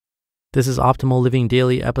This is Optimal Living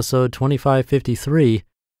Daily episode 2553,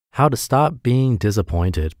 How to Stop Being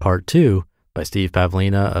Disappointed, Part 2 by Steve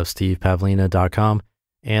Pavlina of stevepavlina.com.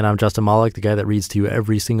 And I'm Justin Malik, the guy that reads to you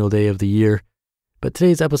every single day of the year. But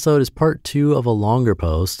today's episode is part 2 of a longer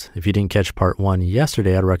post. If you didn't catch part 1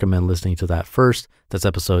 yesterday, I'd recommend listening to that first. That's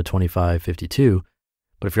episode 2552.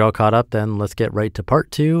 But if you're all caught up, then let's get right to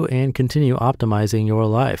part 2 and continue optimizing your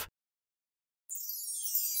life.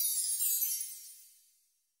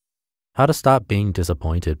 How to Stop Being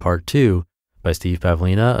Disappointed, Part 2 by Steve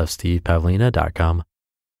Pavlina of stevepavlina.com.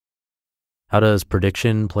 How does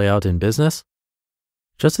prediction play out in business?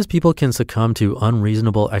 Just as people can succumb to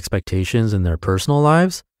unreasonable expectations in their personal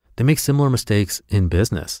lives, they make similar mistakes in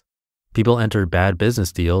business. People enter bad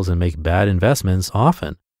business deals and make bad investments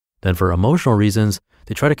often. Then for emotional reasons,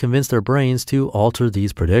 they try to convince their brains to alter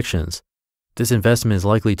these predictions. This investment is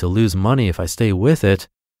likely to lose money if I stay with it,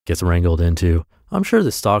 gets wrangled into, I'm sure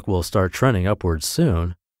the stock will start trending upwards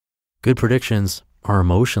soon. Good predictions are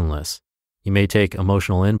emotionless. You may take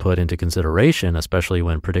emotional input into consideration, especially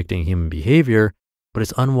when predicting human behavior, but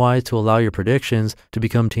it's unwise to allow your predictions to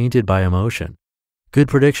become tainted by emotion. Good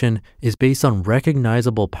prediction is based on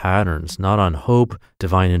recognizable patterns, not on hope,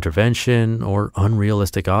 divine intervention, or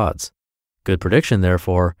unrealistic odds. Good prediction,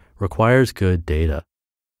 therefore, requires good data.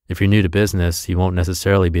 If you're new to business, you won't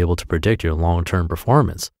necessarily be able to predict your long-term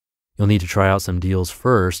performance. You'll need to try out some deals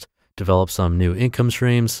first, develop some new income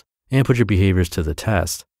streams, and put your behaviors to the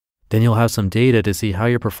test. Then you'll have some data to see how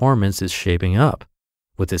your performance is shaping up.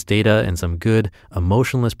 With this data and some good,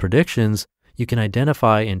 emotionless predictions, you can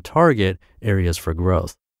identify and target areas for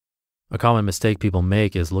growth. A common mistake people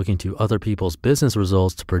make is looking to other people's business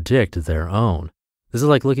results to predict their own. This is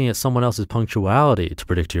like looking at someone else's punctuality to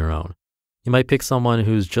predict your own. You might pick someone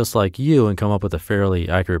who's just like you and come up with a fairly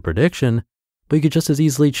accurate prediction, but you could just as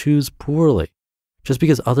easily choose poorly. Just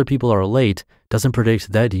because other people are late doesn't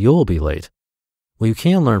predict that you'll be late. What you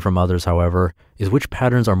can learn from others, however, is which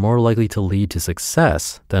patterns are more likely to lead to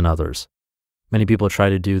success than others. Many people try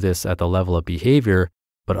to do this at the level of behavior,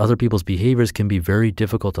 but other people's behaviors can be very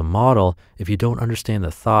difficult to model if you don't understand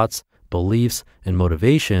the thoughts, beliefs, and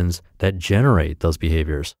motivations that generate those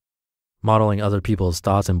behaviors. Modeling other people's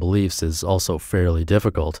thoughts and beliefs is also fairly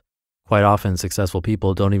difficult. Quite often, successful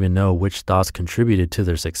people don't even know which thoughts contributed to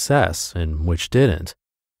their success and which didn't.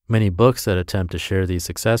 Many books that attempt to share these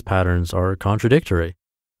success patterns are contradictory.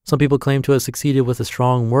 Some people claim to have succeeded with a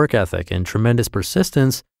strong work ethic and tremendous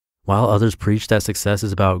persistence, while others preach that success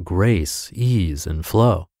is about grace, ease, and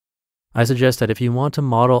flow. I suggest that if you want to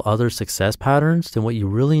model other success patterns, then what you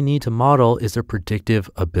really need to model is their predictive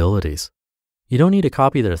abilities. You don't need to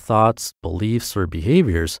copy their thoughts, beliefs, or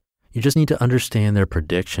behaviors. You just need to understand their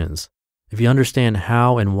predictions. If you understand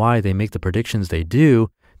how and why they make the predictions they do,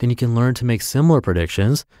 then you can learn to make similar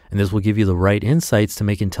predictions, and this will give you the right insights to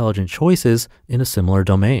make intelligent choices in a similar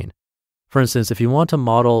domain. For instance, if you want to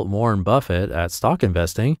model Warren Buffett at stock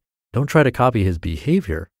investing, don't try to copy his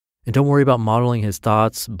behavior, and don't worry about modeling his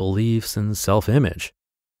thoughts, beliefs, and self-image.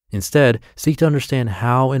 Instead, seek to understand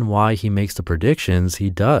how and why he makes the predictions he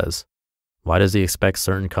does. Why does he expect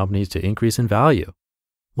certain companies to increase in value?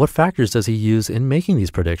 What factors does he use in making these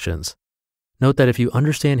predictions? Note that if you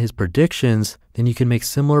understand his predictions, then you can make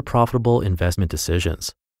similar profitable investment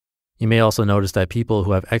decisions. You may also notice that people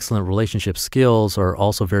who have excellent relationship skills are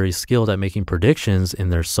also very skilled at making predictions in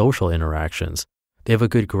their social interactions. They have a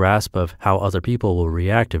good grasp of how other people will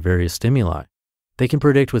react to various stimuli. They can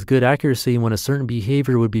predict with good accuracy when a certain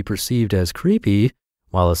behavior would be perceived as creepy,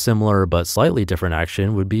 while a similar but slightly different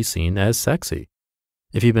action would be seen as sexy.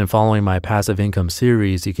 If you've been following my passive income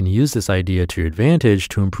series, you can use this idea to your advantage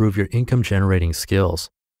to improve your income generating skills.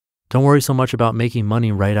 Don't worry so much about making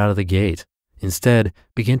money right out of the gate. Instead,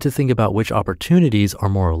 begin to think about which opportunities are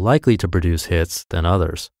more likely to produce hits than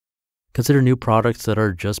others. Consider new products that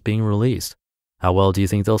are just being released. How well do you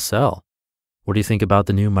think they'll sell? What do you think about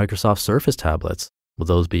the new Microsoft Surface tablets? Will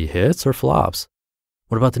those be hits or flops?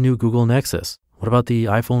 What about the new Google Nexus? What about the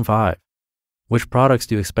iPhone 5? Which products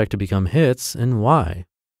do you expect to become hits and why?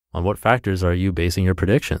 On what factors are you basing your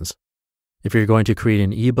predictions? If you're going to create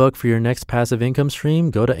an ebook for your next passive income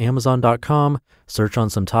stream, go to Amazon.com, search on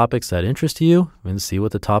some topics that interest you, and see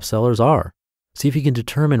what the top sellers are. See if you can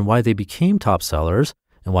determine why they became top sellers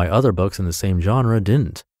and why other books in the same genre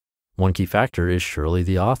didn't. One key factor is surely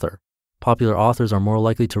the author. Popular authors are more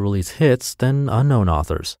likely to release hits than unknown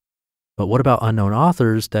authors. But what about unknown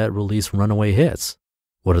authors that release runaway hits?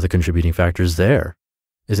 What are the contributing factors there?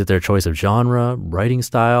 Is it their choice of genre, writing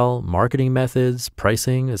style, marketing methods,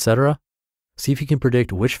 pricing, etc.? See if you can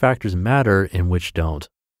predict which factors matter and which don't.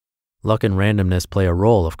 Luck and randomness play a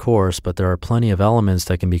role, of course, but there are plenty of elements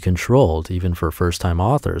that can be controlled, even for first-time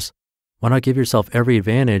authors. Why not give yourself every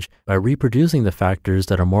advantage by reproducing the factors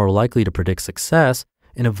that are more likely to predict success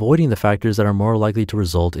and avoiding the factors that are more likely to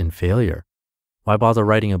result in failure? Why bother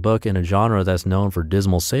writing a book in a genre that's known for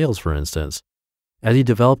dismal sales, for instance? As you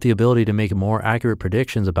develop the ability to make more accurate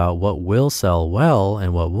predictions about what will sell well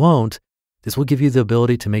and what won't, this will give you the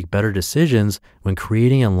ability to make better decisions when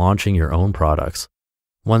creating and launching your own products.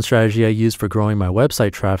 One strategy I used for growing my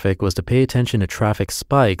website traffic was to pay attention to traffic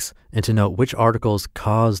spikes and to note which articles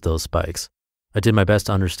caused those spikes. I did my best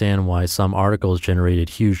to understand why some articles generated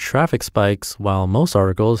huge traffic spikes while most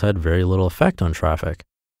articles had very little effect on traffic.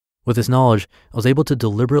 With this knowledge, I was able to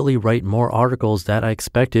deliberately write more articles that I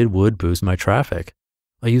expected would boost my traffic.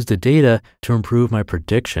 I used the data to improve my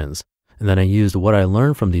predictions, and then I used what I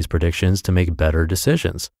learned from these predictions to make better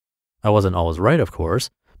decisions. I wasn't always right, of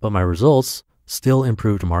course, but my results still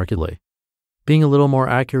improved markedly. Being a little more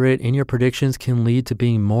accurate in your predictions can lead to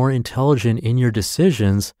being more intelligent in your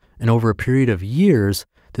decisions, and over a period of years,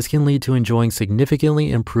 this can lead to enjoying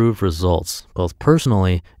significantly improved results, both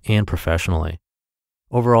personally and professionally.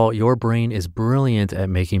 Overall, your brain is brilliant at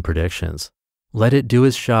making predictions. Let it do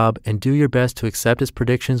its job and do your best to accept its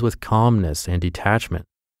predictions with calmness and detachment.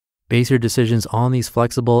 Base your decisions on these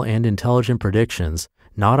flexible and intelligent predictions,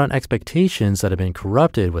 not on expectations that have been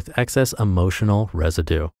corrupted with excess emotional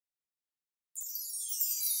residue.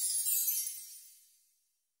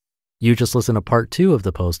 You just listened to part 2 of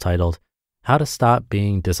the post titled, How to Stop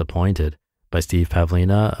Being Disappointed by Steve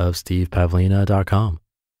Pavlina of stevepavlina.com.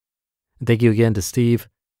 Thank you again to Steve.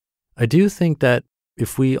 I do think that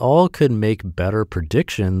if we all could make better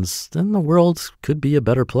predictions, then the world could be a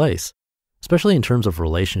better place, especially in terms of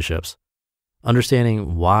relationships.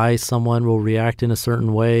 Understanding why someone will react in a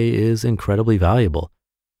certain way is incredibly valuable.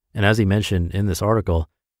 And as he mentioned in this article,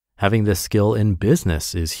 having this skill in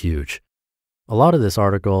business is huge. A lot of this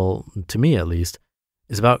article, to me at least,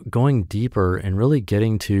 is about going deeper and really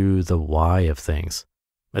getting to the why of things.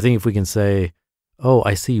 I think if we can say, oh,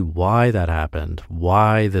 I see why that happened,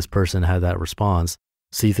 why this person had that response,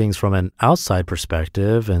 see things from an outside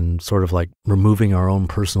perspective and sort of like removing our own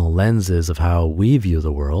personal lenses of how we view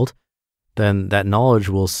the world, then that knowledge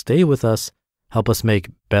will stay with us, help us make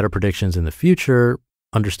better predictions in the future,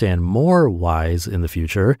 understand more whys in the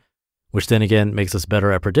future, which then again makes us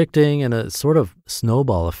better at predicting, and a sort of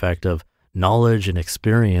snowball effect of knowledge and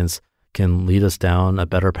experience can lead us down a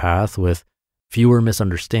better path with fewer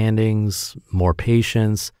misunderstandings, more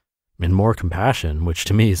patience, and more compassion, which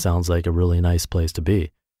to me sounds like a really nice place to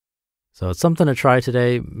be. So it's something to try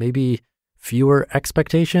today, maybe fewer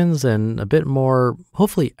expectations and a bit more,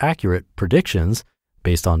 hopefully accurate predictions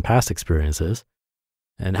based on past experiences.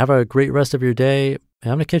 And have a great rest of your day. I'm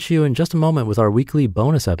going to catch you in just a moment with our weekly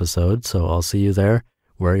bonus episode, so I'll see you there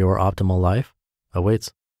where your optimal life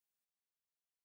awaits.